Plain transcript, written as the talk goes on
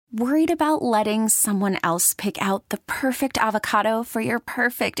Worried about letting someone else pick out the perfect avocado for your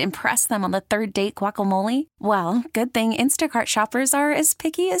perfect impress them on the third date guacamole? Well, good thing Instacart shoppers are as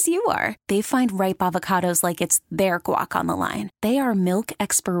picky as you are. They find ripe avocados like it's their guac on the line. They are milk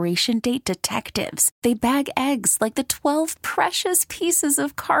expiration date detectives. They bag eggs like the 12 precious pieces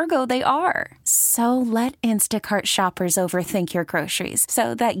of cargo they are. So let Instacart shoppers overthink your groceries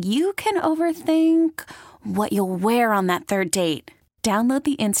so that you can overthink what you'll wear on that third date. Download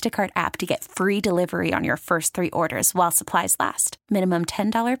the Instacart app to get free delivery on your first 3 orders while supplies last. Minimum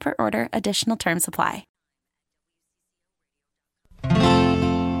 $10 per order. Additional terms apply.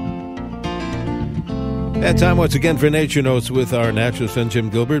 And time once again for Nature Notes with our naturalist friend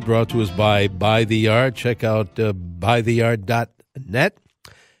Jim Gilbert, brought to us by the Yard. Check out bytheyard.net.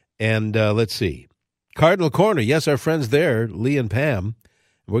 And let's see. Cardinal Corner. Yes, our friends there, Lee and Pam.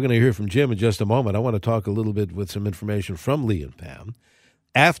 We're going to hear from Jim in just a moment. I want to talk a little bit with some information from Lee and Pam.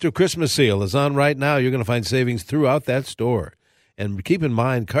 After Christmas sale is on right now. You're going to find savings throughout that store. And keep in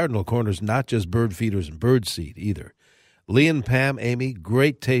mind, Cardinal Corner's not just bird feeders and bird seed either. Lee and Pam, Amy,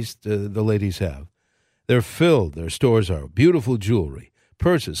 great taste the ladies have. They're filled. Their stores are beautiful jewelry,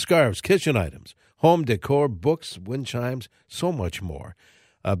 purses, scarves, kitchen items, home decor, books, wind chimes, so much more.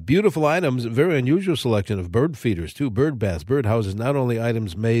 Beautiful items, very unusual selection of bird feeders, too, bird baths, bird houses, not only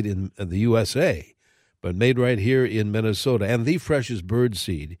items made in the USA, but made right here in Minnesota, and the freshest bird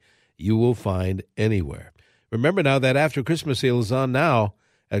seed you will find anywhere. Remember now that after Christmas sale is on now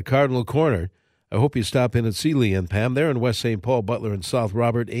at Cardinal Corner. I hope you stop in and see Lee and Pam. They're in West St. Paul, Butler, and South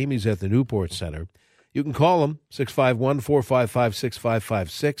Robert. Amy's at the Newport Center. You can call them,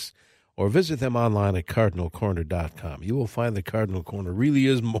 651-455-6556, or visit them online at cardinalcorner.com. You will find the Cardinal Corner really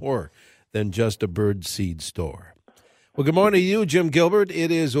is more than just a bird seed store. Well, good morning to you, Jim Gilbert.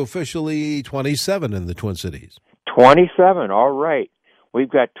 It is officially 27 in the Twin Cities. 27, all right. We've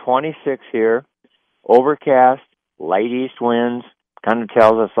got 26 here, overcast, light east winds, kind of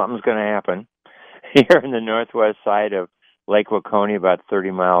tells us something's going to happen. Here in the northwest side of Lake Waconia, about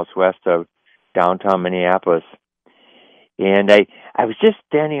 30 miles west of downtown Minneapolis. And I was just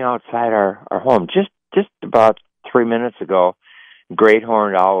standing outside our home just about 3 minutes ago. Great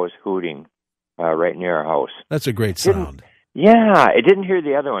horned owl was hooting right near our house. That's a great sound. I didn't hear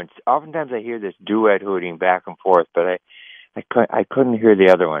the other one. Oftentimes I hear this duet hooting back and forth, but I couldn't hear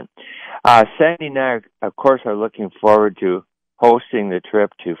the other one. Sandy and I, of course, are looking forward to hosting the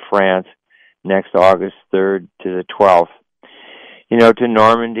trip to France next August 3rd to the 12th. You know, to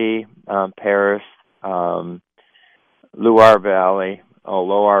Normandy, Paris, Loire Valley,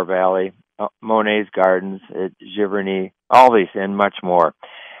 Monet's Gardens at Giverny, all these and much more.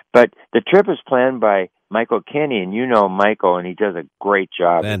 But the trip is planned by Michael Kenny, and you know Michael, and he does a great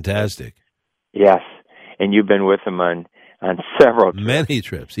job. Fantastic. Yes, and you've been with him on several trips. Many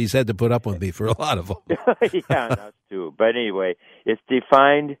trips. He's had to put up with me for a lot of them. Yeah, and us too. But anyway, it's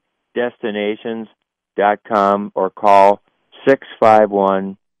defineddestinations.com or call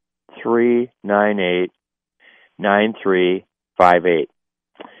 651-398-9358.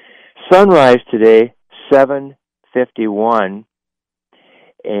 Sunrise today, 7:51,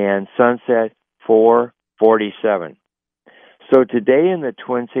 and sunset 4:47. So today in the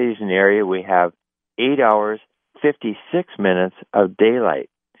Twin Cities and area, we have 8 hours, 56 minutes of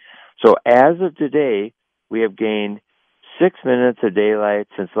daylight. So as of today, we have gained 6 minutes of daylight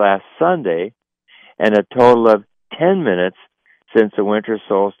since last Sunday, and a total of 10 minutes since the winter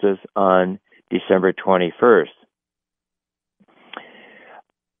solstice on December 21st.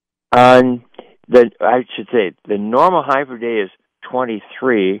 The normal high for day is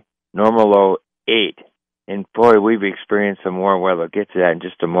 23, normal low 8. And boy, we've experienced some warm weather. I'll get to that in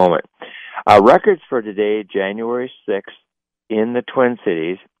just a moment. Records for today, January 6th in the Twin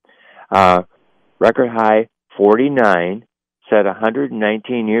Cities. Record high 49, set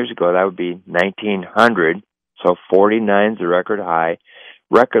 119 years ago. That would be 1900. So 49 is the record high.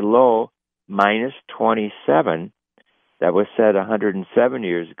 Record low, minus 27. That was set 107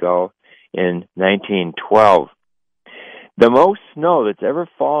 years ago in 1912. The most snow that's ever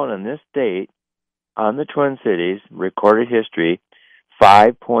fallen in this state on the Twin Cities, recorded history,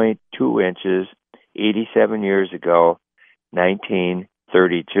 5.2 inches, 87 years ago,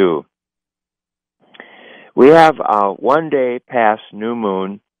 1932. We have 1 day past new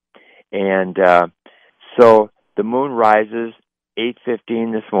moon, and so the moon rises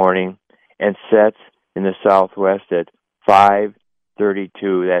 8:15 this morning and sets in the southwest at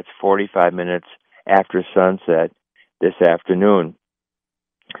 5:32. That's 45 minutes after sunset this afternoon.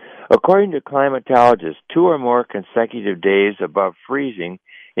 According to climatologists, 2 or more consecutive days above freezing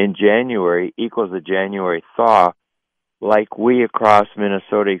in January equals a January thaw like we across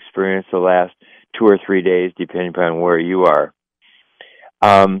Minnesota experienced the last 2 or 3 days, depending upon where you are.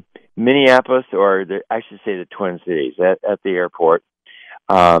 Minneapolis, I should say the Twin Cities, at the airport,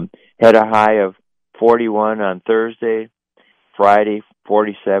 had a high of 41 on Thursday, Friday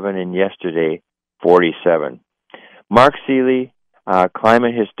 47, and yesterday 47. Mark Seeley,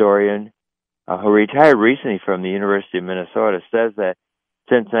 climate historian, who retired recently from the University of Minnesota, says that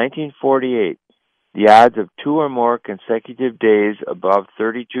since 1948, the odds of 2 or more consecutive days above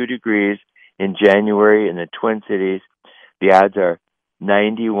 32 degrees in January in the Twin Cities, the odds are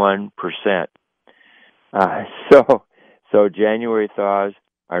 91%. So January thaws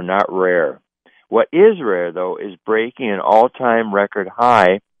are not rare. What is rare, though, is breaking an all-time record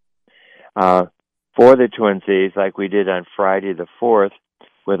high for the Twin Cities, like we did on Friday the 4th,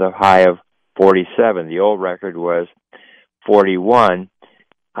 with a high of 47. The old record was 41.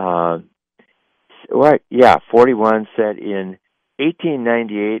 41 set in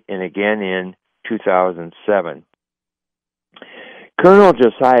 1898 and again in 2007. Colonel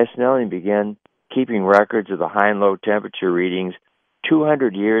Josiah Snelling began keeping records of the high and low temperature readings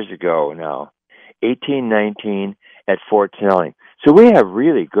 200 years ago now, 1819 at Fort Snelling. So we have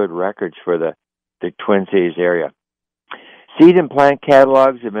really good records for the Twin Cities area. Seed and plant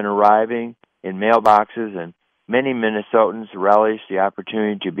catalogs have been arriving in mailboxes, and many Minnesotans relish the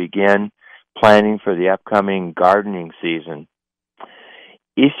opportunity to begin planning for the upcoming gardening season.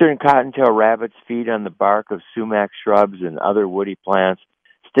 Eastern cottontail rabbits feed on the bark of sumac shrubs and other woody plants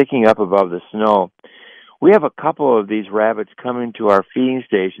sticking up above the snow. We have a couple of these rabbits coming to our feeding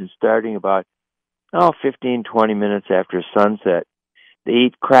station starting about 15, 20 minutes after sunset. They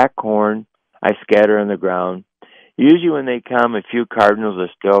eat cracked corn I scatter on the ground. Usually when they come, a few cardinals are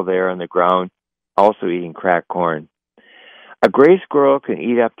still there on the ground, also eating cracked corn. A gray squirrel can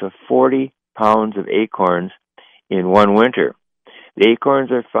eat up to 40 pounds of acorns in one winter. The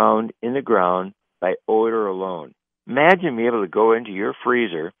acorns are found in the ground by odor alone. Imagine being able to go into your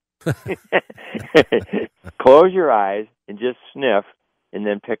freezer, close your eyes, and just sniff, and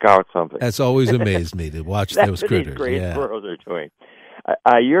then pick out something. That's always amazed me to watch those critters. That's what these gray squirrels are doing.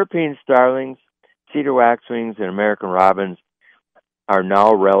 European starlings, cedar waxwings, and American robins are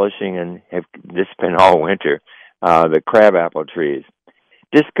now relishing, and have this been all winter, the crabapple trees.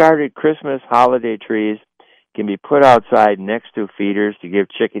 Discarded Christmas holiday trees can be put outside next to feeders to give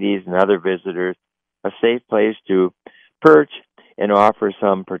chickadees and other visitors a safe place to perch and offer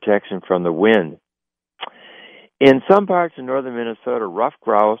some protection from the wind. In some parts of northern Minnesota, ruffed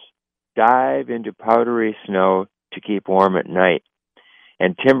grouse dive into powdery snow to keep warm at night,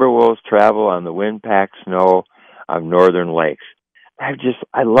 and timber wolves travel on the wind-packed snow of northern lakes.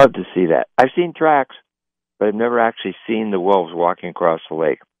 I love to see that. I've seen tracks, but I've never actually seen the wolves walking across the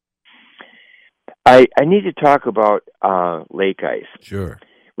lake. I need to talk about lake ice. Sure.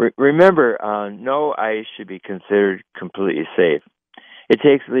 Remember, no ice should be considered completely safe. It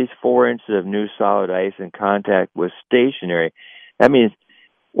takes at least 4 inches of new solid ice in contact with stationary. That means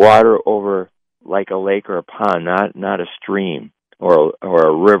water over like a lake or a pond, not a stream or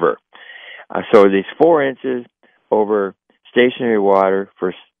a river. So these 4 inches over stationary water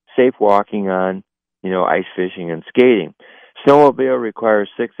for safe walking on, ice fishing and skating. Snowmobile requires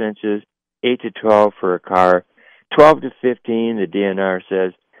 6 inches, 8 to 12 for a car, 12 to 15, the DNR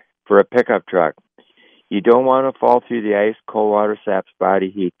says, for a pickup truck. You don't want to fall through the ice. Cold water saps body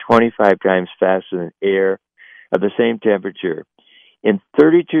heat 25 times faster than air of the same temperature. In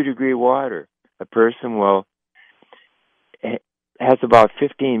 32-degree water, a person has about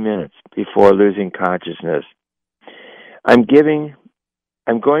 15 minutes before losing consciousness. I'm going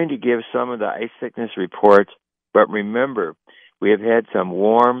to give some of the ice thickness reports, but remember, we have had some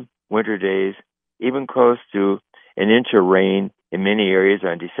warm winter days, even close to an inch of rain in many areas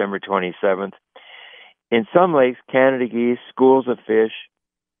on December 27th. In some lakes, Canada geese, schools of fish,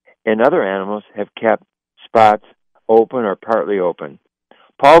 and other animals have kept spots open or partly open.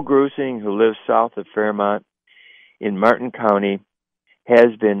 Paul Grusing, who lives south of Fairmont in Martin County,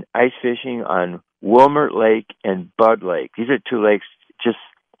 has been ice fishing on Wilmert Lake and Bud Lake. These are 2 lakes just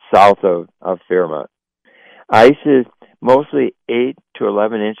south of Fairmont. Ice is mostly 8 to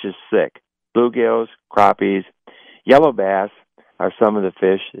 11 inches thick. Bluegills, crappies, yellow bass are some of the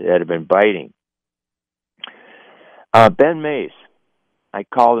fish that have been biting. Ben Mace, I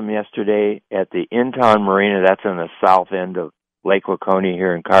called him yesterday at the In-Town Marina, that's on the south end of Lake Waconia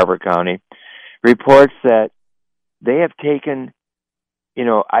here in Carver County, reports that they have taken,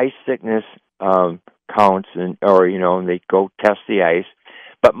 ice thickness counts, and they go test the ice,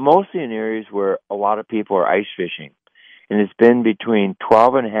 but mostly in areas where a lot of people are ice fishing. And it's been between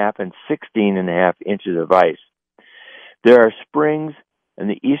 12.5 and 16.5 inches of ice. There are springs in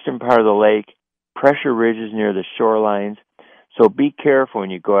the eastern part of the lake, pressure ridges near the shorelines, so be careful when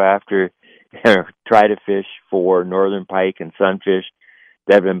you go after try to fish for northern pike and sunfish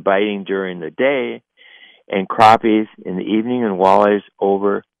that have been biting during the day, and crappies in the evening and walleyes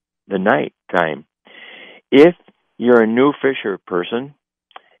over the night time. If you're a new fisher person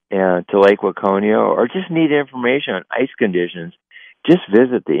to Lake Waconia or just need information on ice conditions, just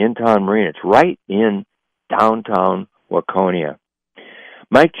visit the In-Town Marina. It's right in downtown Waconia.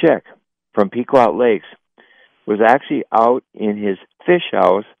 Mike Chick from Pequot Lakes was actually out in his fish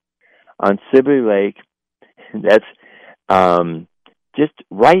house on Sibley Lake. That's just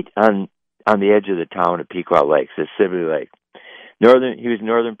right on the edge of the town of Pequot Lakes, it's Sibley Lake. He was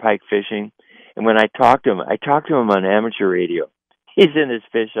northern pike fishing, and when I talked to him on amateur radio. He's in his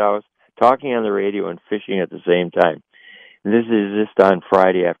fish house, talking on the radio and fishing at the same time. And this is just on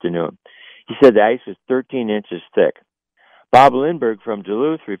Friday afternoon. He said the ice was 13 inches thick. Bob Lindbergh from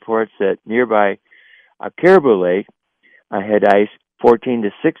Duluth reports that nearby Caribou Lake had ice 14 to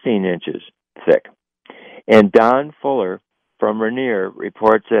 16 inches thick. And Don Fuller from Rainier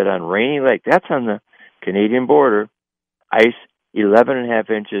reports that on Rainy Lake, that's on the Canadian border, ice 11.5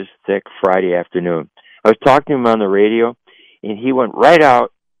 inches thick Friday afternoon. I was talking to him on the radio, and he went right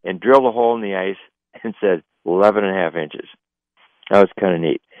out and drilled a hole in the ice and said 11.5 inches. That was kind of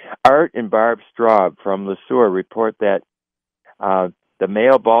neat. Art and Barb Straub from Le Sueur report that the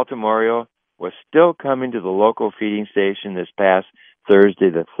male Baltimore Oriole was still coming to the local feeding station this past Thursday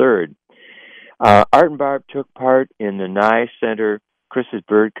the 3rd. Art and Barb took part in the Nye Center Christmas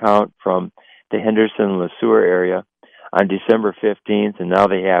bird count from the Henderson-Le Sueur area on December 15th, and now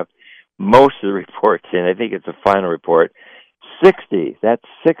they have most of the reports in. I think it's a final report. 60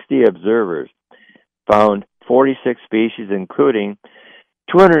 observers found 46 species, including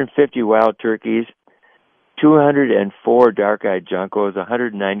 250 wild turkeys, 204 dark-eyed juncos,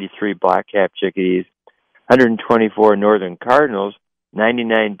 193 black-capped chickadees, 124 northern cardinals,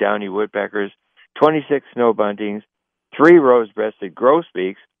 99 downy woodpeckers, 26 snow buntings, 3 rose-breasted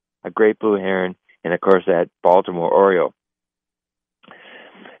grosbeaks, a great blue heron, and, of course, that Baltimore Oriole.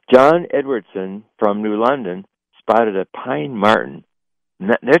 John Edwardson from New London spotted a pine martin.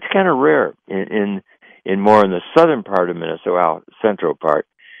 That's kind of rare in more in the southern part of Minnesota, well, central part.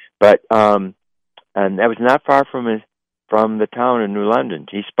 But and that was not far from the town of New London.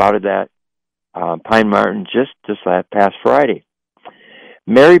 He spotted that pine martin just this past Friday.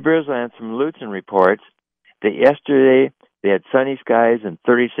 Mary Brisland from Lutzen reports that yesterday they had sunny skies and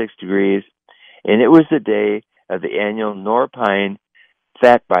 36 degrees, and it was the day of the annual Norpine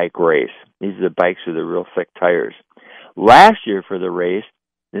Fat Bike Race. These are the bikes with the real thick tires. Last year for the race,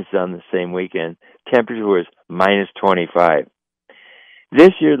 this is on the same weekend, temperature was minus 25.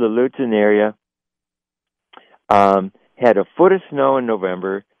 This year, the Lutzen area had a foot of snow in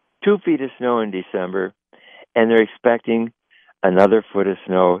November, 2 feet of snow in December, and they're expecting another foot of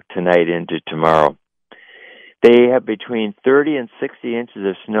snow tonight into tomorrow. They have between 30 and 60 inches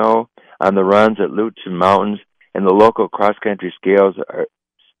of snow on the runs at Lutzen Mountains, and the local cross-country trails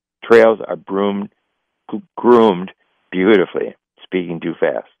are groomed beautifully. Speaking too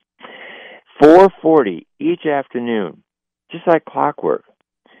fast. 4:40 each afternoon, just like clockwork.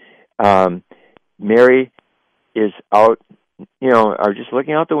 Mary is out, are just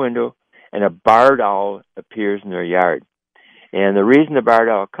looking out the window, and a barred owl appears in their yard. And the reason the barred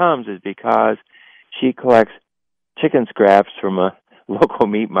owl comes is because she collects chicken scraps from a local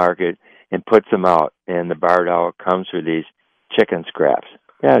meat market and puts them out, and the barred owl comes for these chicken scraps.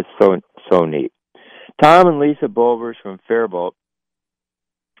 Yeah, it's so neat. Tom and Lisa Bovers from Faribault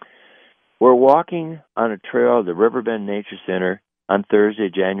were walking on a trail at the Riverbend Nature Center on Thursday,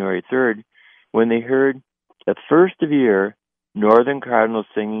 January 3rd, when they heard the first of the year northern cardinals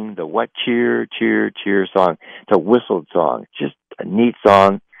singing the What Cheer, Cheer, Cheer song. It's a whistled song. Just a neat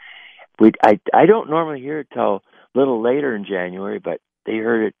song. I don't normally hear it till a little later in January, but they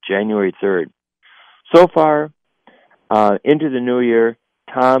heard it January 3rd. So far, into the new year,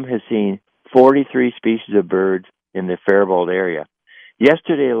 Tom has seen 43 species of birds in the Faribault area.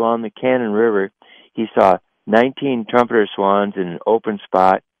 Yesterday, along the Cannon River, he saw 19 trumpeter swans in an open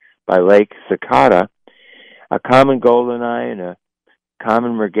spot by Lake Cicada, a common goldeneye and a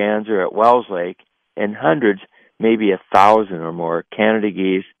common merganser at Wells Lake, and hundreds, maybe 1,000 or more, Canada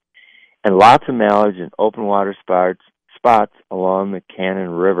geese, and lots of mallards in open water spots along the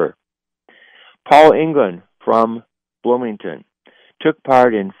Cannon River. Paul England from Bloomington took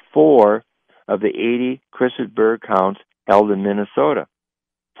part in 4 of the 80 Christmas bird counts held in Minnesota.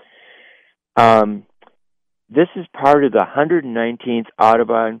 This is part of the 119th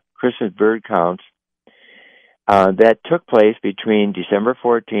Audubon Christmas bird counts that took place between December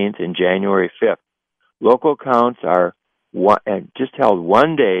 14th and January 5th. Local counts are just held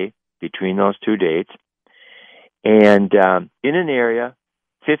one day between those two dates, and in an area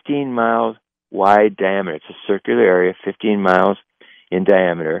 15 miles wide diameter. It's a circular area, 15 miles in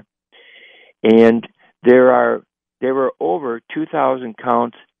diameter, and there were over 2,000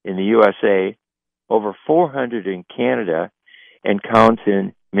 counts in the USA, over 400 in Canada, and counts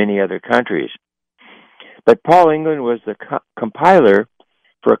in many other countries. But Paul England was the compiler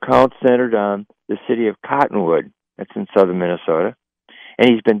for a count centered on the city of Cottonwood. That's in southern Minnesota. And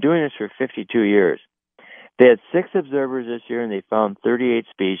he's been doing this for 52 years. They had 6 observers this year, and they found 38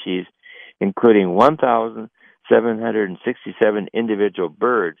 species, including 1,767 individual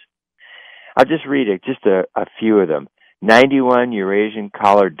birds. I'll just read just a few of them. 91 Eurasian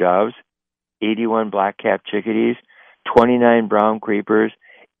collared doves, 81 black-capped chickadees, 29 brown creepers,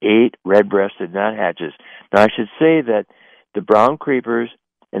 8 red-breasted nuthatches. Now, I should say that the brown creepers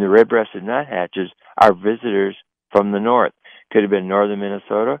and the red-breasted nuthatches are visitors from the north. Could have been northern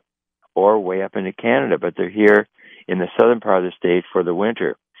Minnesota or way up into Canada, but they're here in the southern part of the state for the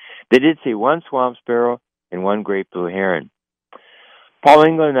winter. They did see 1 swamp sparrow and 1 great blue heron. Paul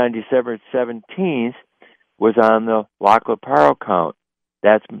England on December 17th was on the Lac La Parle count.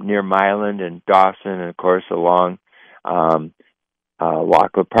 That's near Milan and Dawson, and of course along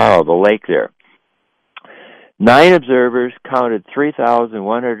Lac La Parle, the lake there. 9 observers counted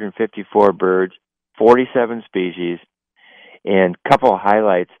 3,154 birds, 47 species, and a couple of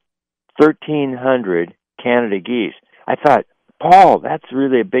highlights, 1,300 Canada geese. I thought, Paul, that's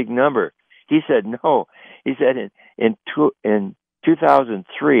really a big number. He said, no. He said in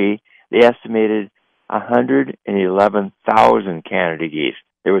 2003, they estimated 111,000 Canada geese.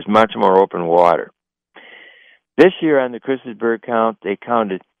 There was much more open water. This year on the Christmas bird count, they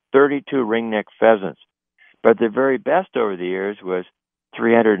counted 32 ringneck pheasants, but the very best over the years was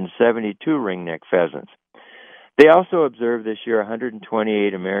 372 ringneck pheasants. They also observed this year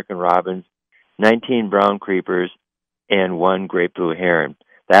 128 American robins, 19 brown creepers, and 1 great blue heron.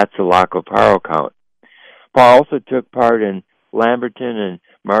 That's the Lac La Parle count. Paul also took part in Lamberton and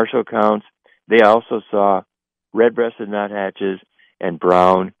Marshall counts. They also saw red-breasted nuthatches and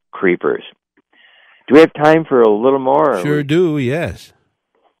brown creepers. Do we have time for a little more? Sure do, yes.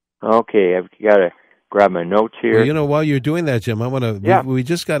 Okay, I've got to grab my notes here. Well, while you're doing that, Jim, I want to. Yeah. We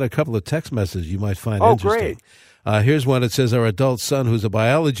just got a couple of text messages you might find interesting. Great. Here's one that says, our adult son, who's a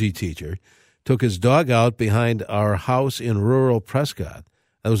biology teacher, took his dog out behind our house in rural Prescott.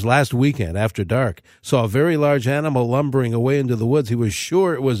 That was last weekend after dark. Saw a very large animal lumbering away into the woods. He was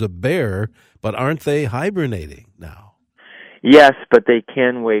sure it was a bear, but aren't they hibernating now? Yes, but they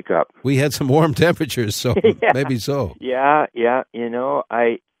can wake up. We had some warm temperatures, so maybe so. Yeah.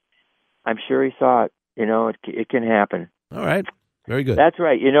 I'm sure he saw it. It can happen. All right. Very good. That's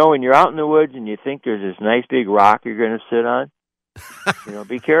right. When you're out in the woods and you think there's this nice big rock you're going to sit on,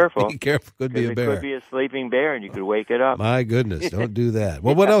 be careful. Be careful. Could be a bear. It could be a sleeping bear, and you could wake it up. My goodness, don't do that.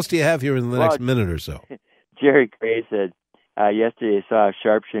 Well, what else do you have here in the next minute or so? Jerry Gray said yesterday he saw a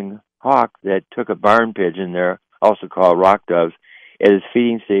sharp-shinned hawk that took a barn pigeon there, also called rock doves, at his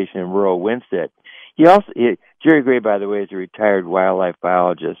feeding station in rural Winsted. Jerry Gray, by the way, is a retired wildlife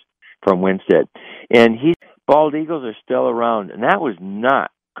biologist from Winsted, and bald eagles are still around, and that was not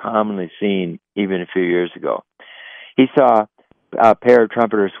commonly seen even a few years ago. He saw a pair of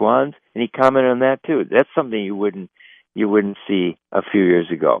trumpeter swans, and he commented on that too. That's something you wouldn't see a few years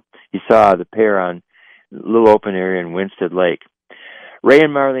ago. He saw the pair on a little open area in Winsted Lake. Ray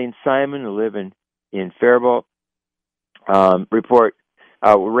and Marlene Simon, who live in Faribault, report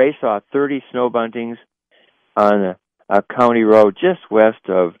Ray saw 30 snow buntings on a county road just west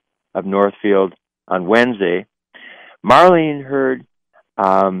of Northfield on Wednesday. Marlene heard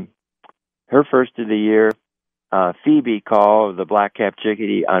her first of the year Phoebe call of the black-capped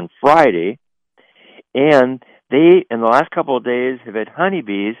chickadee on Friday, and they, in the last couple of days, have had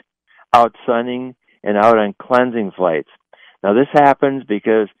honeybees out sunning and out on cleansing flights. Now, this happens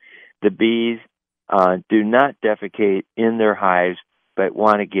because the bees do not defecate in their hives, but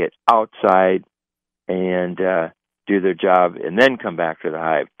want to get outside and do their job and then come back to the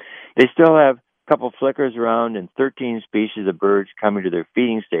hive. They still have a couple flickers around and 13 species of birds coming to their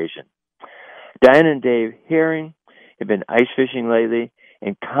feeding station. Diane and Dave Herring have been ice fishing lately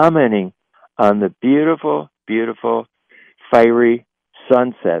and commenting on the beautiful, beautiful, fiery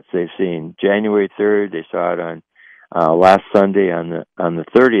sunsets they've seen. January 3rd, they saw it on last Sunday on the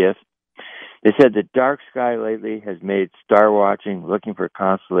 30th. They said the dark sky lately has made star watching, looking for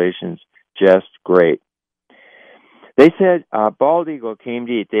constellations, just great. They said bald eagle came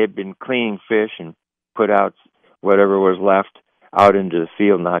to eat. They had been cleaning fish and put out whatever was left out into the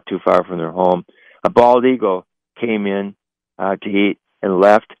field not too far from their home. A bald eagle came in to eat and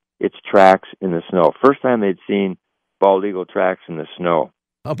left its tracks in the snow. First time they'd seen bald eagle tracks in the snow.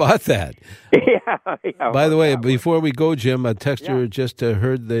 How about that? Yeah. By the way, before we go, Jim, a texter just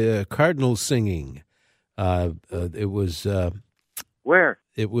heard the Cardinals singing. It was... Where?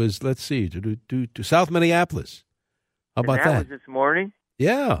 It was, let's see, to South Minneapolis. How about that? That was this morning?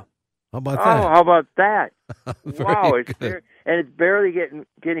 Yeah. How about that? Oh, how about that? Wow, good. And it's barely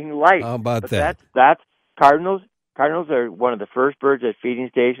getting light. How about but that? That's Cardinals. Cardinals are one of the first birds at feeding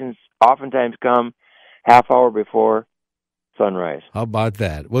stations. Oftentimes come half hour before sunrise. How about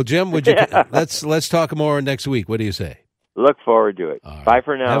that? Well, Jim, would you let's talk more next week. What do you say? Look forward to it. Right. Bye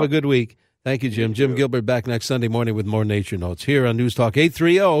for now. Have a good week. Thank you, Jim. Jim Gilbert back next Sunday morning with more Nature Notes here on News Talk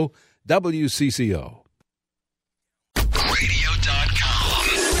 830 WCCO.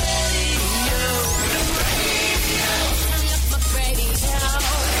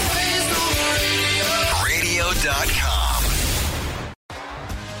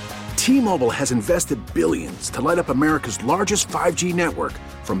 T-Mobile has invested billions to light up America's largest 5G network,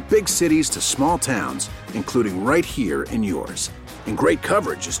 from big cities to small towns, including right here in yours. And great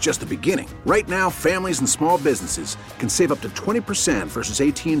coverage is just the beginning. Right now, families and small businesses can save up to 20% versus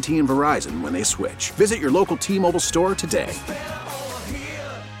AT&T and Verizon when they switch. Visit your local T-Mobile store today.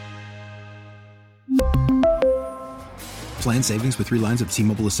 Plan savings with 3 lines of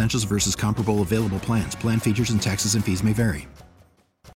T-Mobile Essentials versus comparable available plans. Plan features and taxes and fees may vary.